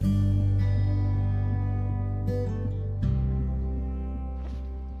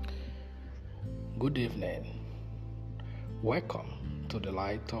Good evening. Welcome to the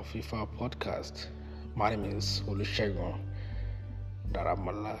Light of Ifá Podcast. My name is Olusegun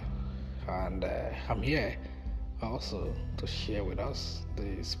Daramala, and I'm here also to share with us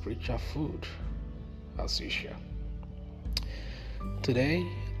the spiritual food as usual. Today,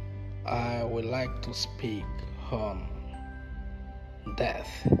 I would like to speak on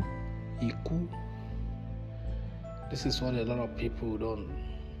death, iku. This is what a lot of people don't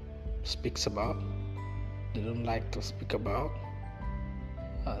speaks about. They don't like to speak about,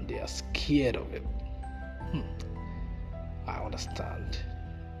 and they are scared of it. I understand.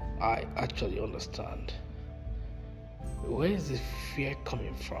 I actually understand. Where is the fear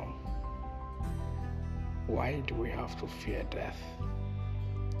coming from? Why do we have to fear death?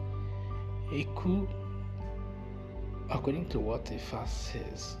 Iku, according to what Ifá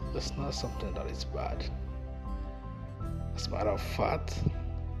says, it's not something that is bad. As a matter of fact,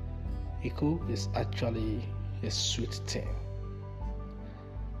 Iku is actually a sweet thing.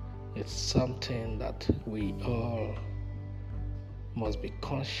 It's something that we all must be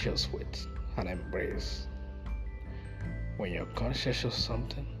conscious with and embrace. When you're conscious of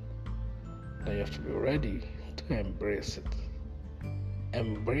something, then you have to be ready to embrace it.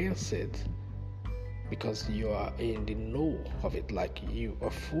 Embrace it because you are in the know of it, like you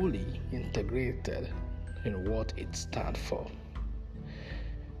are fully integrated in what it stands for.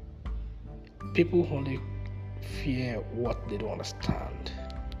 People only fear what they don't understand.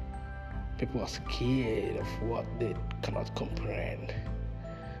 People are scared of what they cannot comprehend.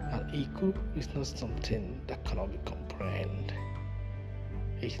 And Iku is not something that cannot be comprehended.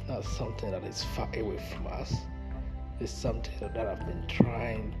 It's not something that is far away from us. It's something that has been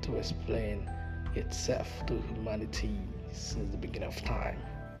trying to explain itself to humanity since the beginning of time.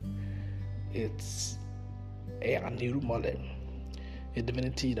 It's an illuminate, a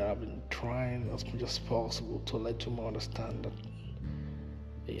divinity that I've been trying as much as possible to let you understand that,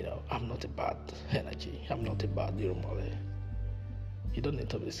 I'm not a bad energy. I'm not a bad illuminate. You don't need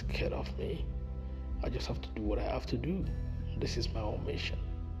to be scared of me. I just have to do what I have to do. This is my own mission.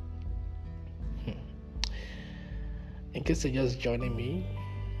 In case you're just joining me,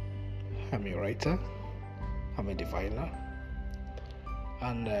 I'm a writer, I'm a diviner,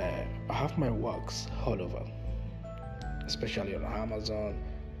 and I have my works all over, especially on Amazon,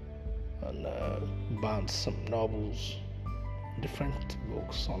 and bound some novels, different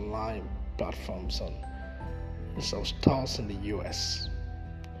books, online platforms, and some stores in the US.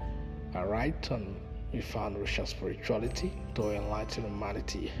 I write on Ifá and Russian spirituality to enlighten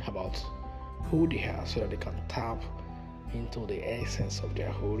humanity about who they are so that they can tap into the essence of their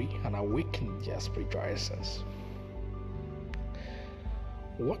holy and awaken their spiritual essence.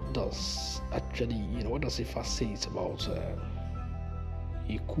 What does Ifá say about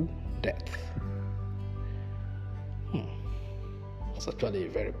Iku, death? It's actually a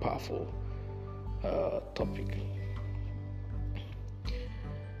very powerful topic.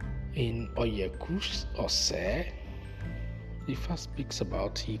 In Oyekus Ose, Ifá speaks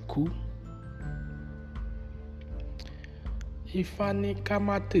about Iku. Ifá ní ká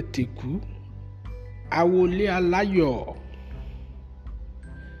má tètè kú, àwọlé aláyọ̀.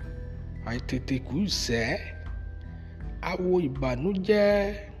 Àìtètè kú sẹ́, àwo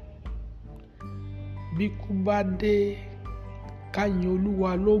ìbànújẹ́. Bí kú bá dé, ká yin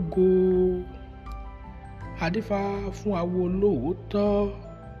Olúwa lógo. Adífá fún àwo olóòótọ́.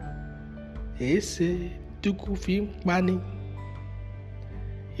 Èéṣe tí kú fi ń pani.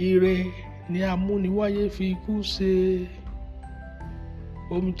 Ire ni amúniwáyé fi kú ṣe.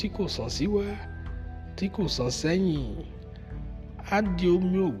 Omi tí kò sàn síwá, tí kò sàn sẹ́yìn, á di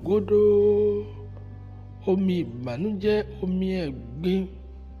omi ògódó, omi ìbànújẹ́, omi ẹ̀gbin,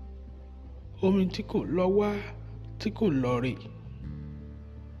 omi tí kò lọ wá, tí kò lọ rè,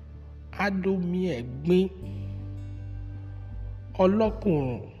 á domi ẹ̀gbin.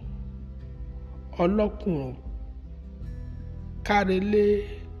 Ọlọ́kùnrùn kárelé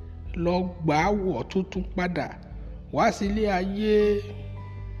lọ gbà wọ̀ tuntun padà wá sílé ayé.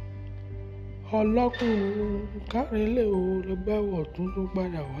 Ọlọ́kùnrùn kárelé lọ gbà wọ̀ tuntun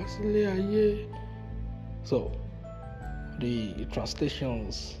padà wá sílé ayé. So, the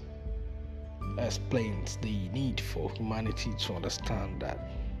translations explains the need for humanity to understand that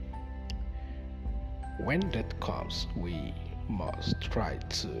when death comes, we must try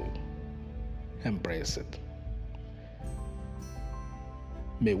to embrace it.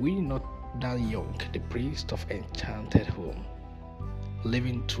 May we not die young, the priest of enchanted home.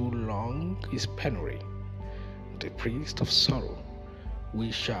 Living too long is penury, the priest of sorrow. We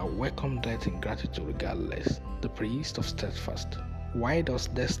shall welcome death in gratitude regardless. The priest of steadfast. Why does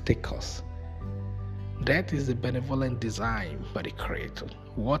death take us? Death is the benevolent design by the Creator.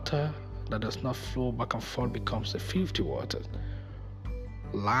 Water that does not flow back and forth becomes a filthy water.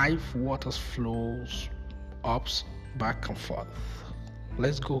 Life waters flows ups back and forth.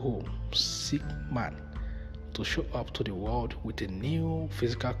 Let's go home. Seek man to show up to the world with a new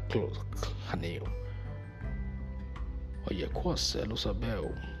physical cloak.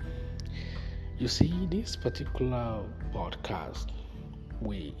 You see, this particular podcast,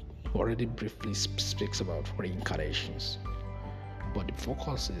 we already briefly speaks about reincarnations, but the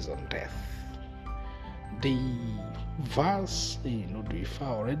focus is on death. The verse in Ifá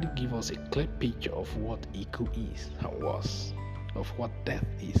already give us a clear picture of what Iku is and was, of what death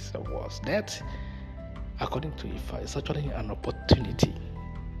is and was. Death, according to Ifá, is actually an opportunity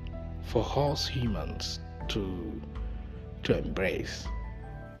for us humans to embrace.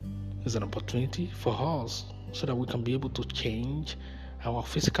 It's an opportunity for us so that we can be able to change our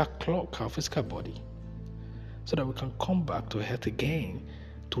physical clock, our physical body, so that we can come back to earth again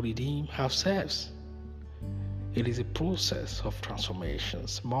to redeem ourselves. It is a process of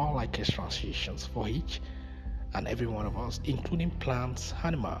transformations, more like a transitions for each and every one of us, including plants,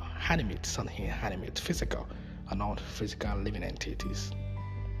 animates and inanimate, physical and non-physical living entities.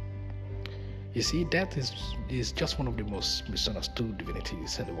 You see, death is just one of the most misunderstood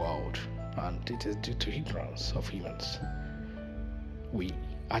divinities in the world, and it is due to ignorance of humans. We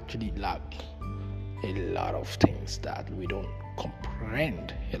actually lack a lot of things, that we don't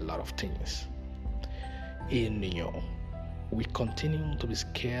comprehend a lot of things. We continue to be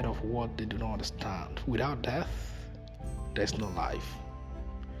scared of what they do not understand. Without death, there's no life.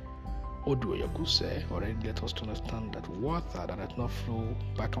 Odu Yaguse already let us to understand that water that does not flow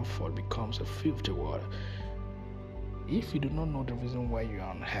back and forth becomes a filthy water. If you do not know the reason why you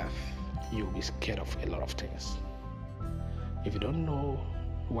are on earth, you will be scared of a lot of things. If you don't know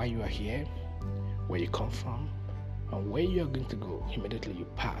why you are here, where you come from, and where you are going to go, immediately you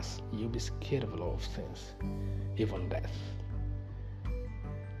pass, you'll be scared of a lot of things, even death.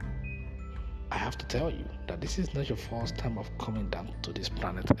 I have to tell you that this is not your first time of coming down to this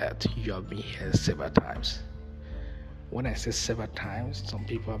planet Earth. You have been here several times. When I say several times, some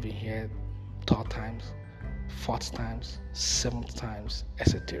people have been here 3rd times, 4th times, 7th times,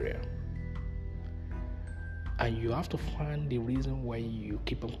 etc. And you have to find the reason why you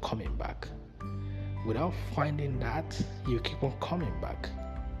keep on coming back. Without finding that, you keep on coming back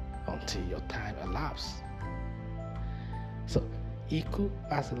until your time elapses. So, Iku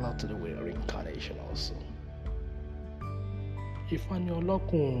has a lot to do with reincarnation also. Ifá ni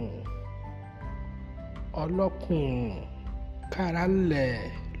ọlọ́kùn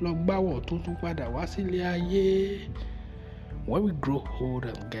káralẹ̀ lọ́gbàwọ̀ tó tún padà wá sílé ayé. When we grow old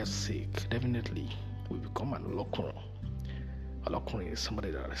and get sick, definitely we become an ọlọ́kùn. Ọlọ́kùn is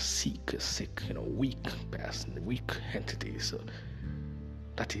somebody that is sick, weak person, weak entity. So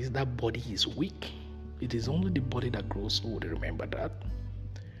that is, that body is weak. It is only the body that grows old. Remember that.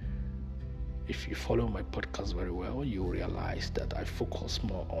 If you follow my podcast very well, you realize that I focus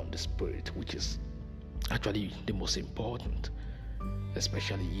more on the spirit, which is actually the most important.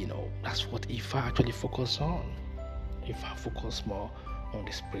 Especially, that's what Ifá actually focus on. Ifá focus more on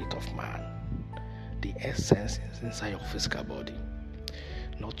the spirit of man. The essence is inside your physical body,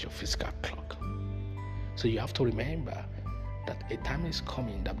 not your physical clock. So you have to remember that a time is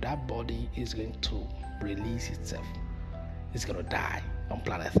coming that body is going to release itself. It's going to die on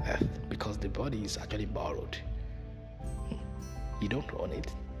planet Earth because the body is actually borrowed. You don't own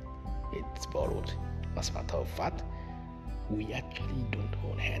it. It's borrowed. As a matter of fact, we actually don't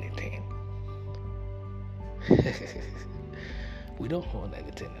own anything. We don't own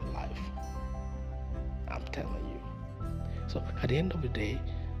anything in life. I'm telling you. So at the end of the day,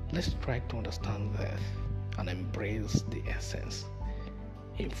 let's try to understand Earth and embrace the essence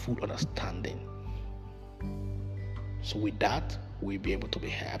in full understanding. So with that, we'll be able to be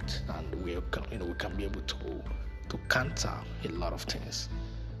helped, and we can be able to counter a lot of things.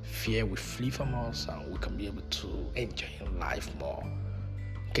 Fear will flee from us, and we can be able to enjoy life more.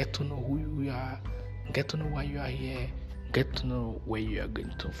 Get to know who you are, get to know why you are here, get to know where you are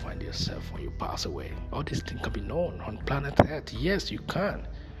going to find yourself when you pass away. All these things can be known on planet Earth. Yes, you can.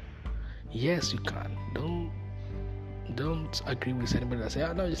 Yes, you can. Don't agree with anybody that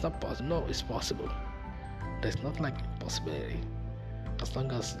say, no, it's not possible. No, it's possible. There's not like impossibility. As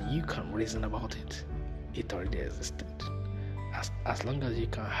long as you can reason about it, it already existed. As long as you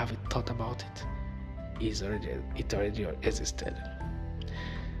can have a thought about it, it already existed.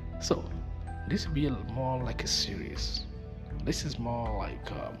 So this will be more like a series This is more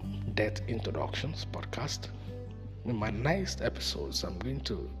like death introductions podcast. In my next episodes, I'm going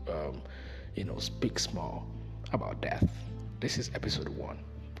to, speak more about death. This is episode 1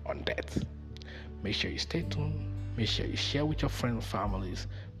 on death. Make sure you stay tuned. Make sure you share with your friends and families.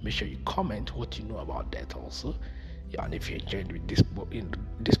 Make sure you comment what you know about death also. Yeah, and if you enjoyed with this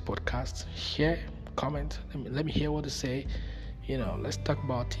podcast, share, comment. Let me hear what you say. Let's talk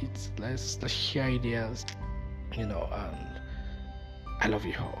about it. Let's share ideas. And I love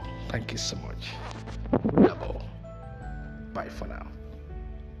you all. Thank you so much. Double. Bye for now.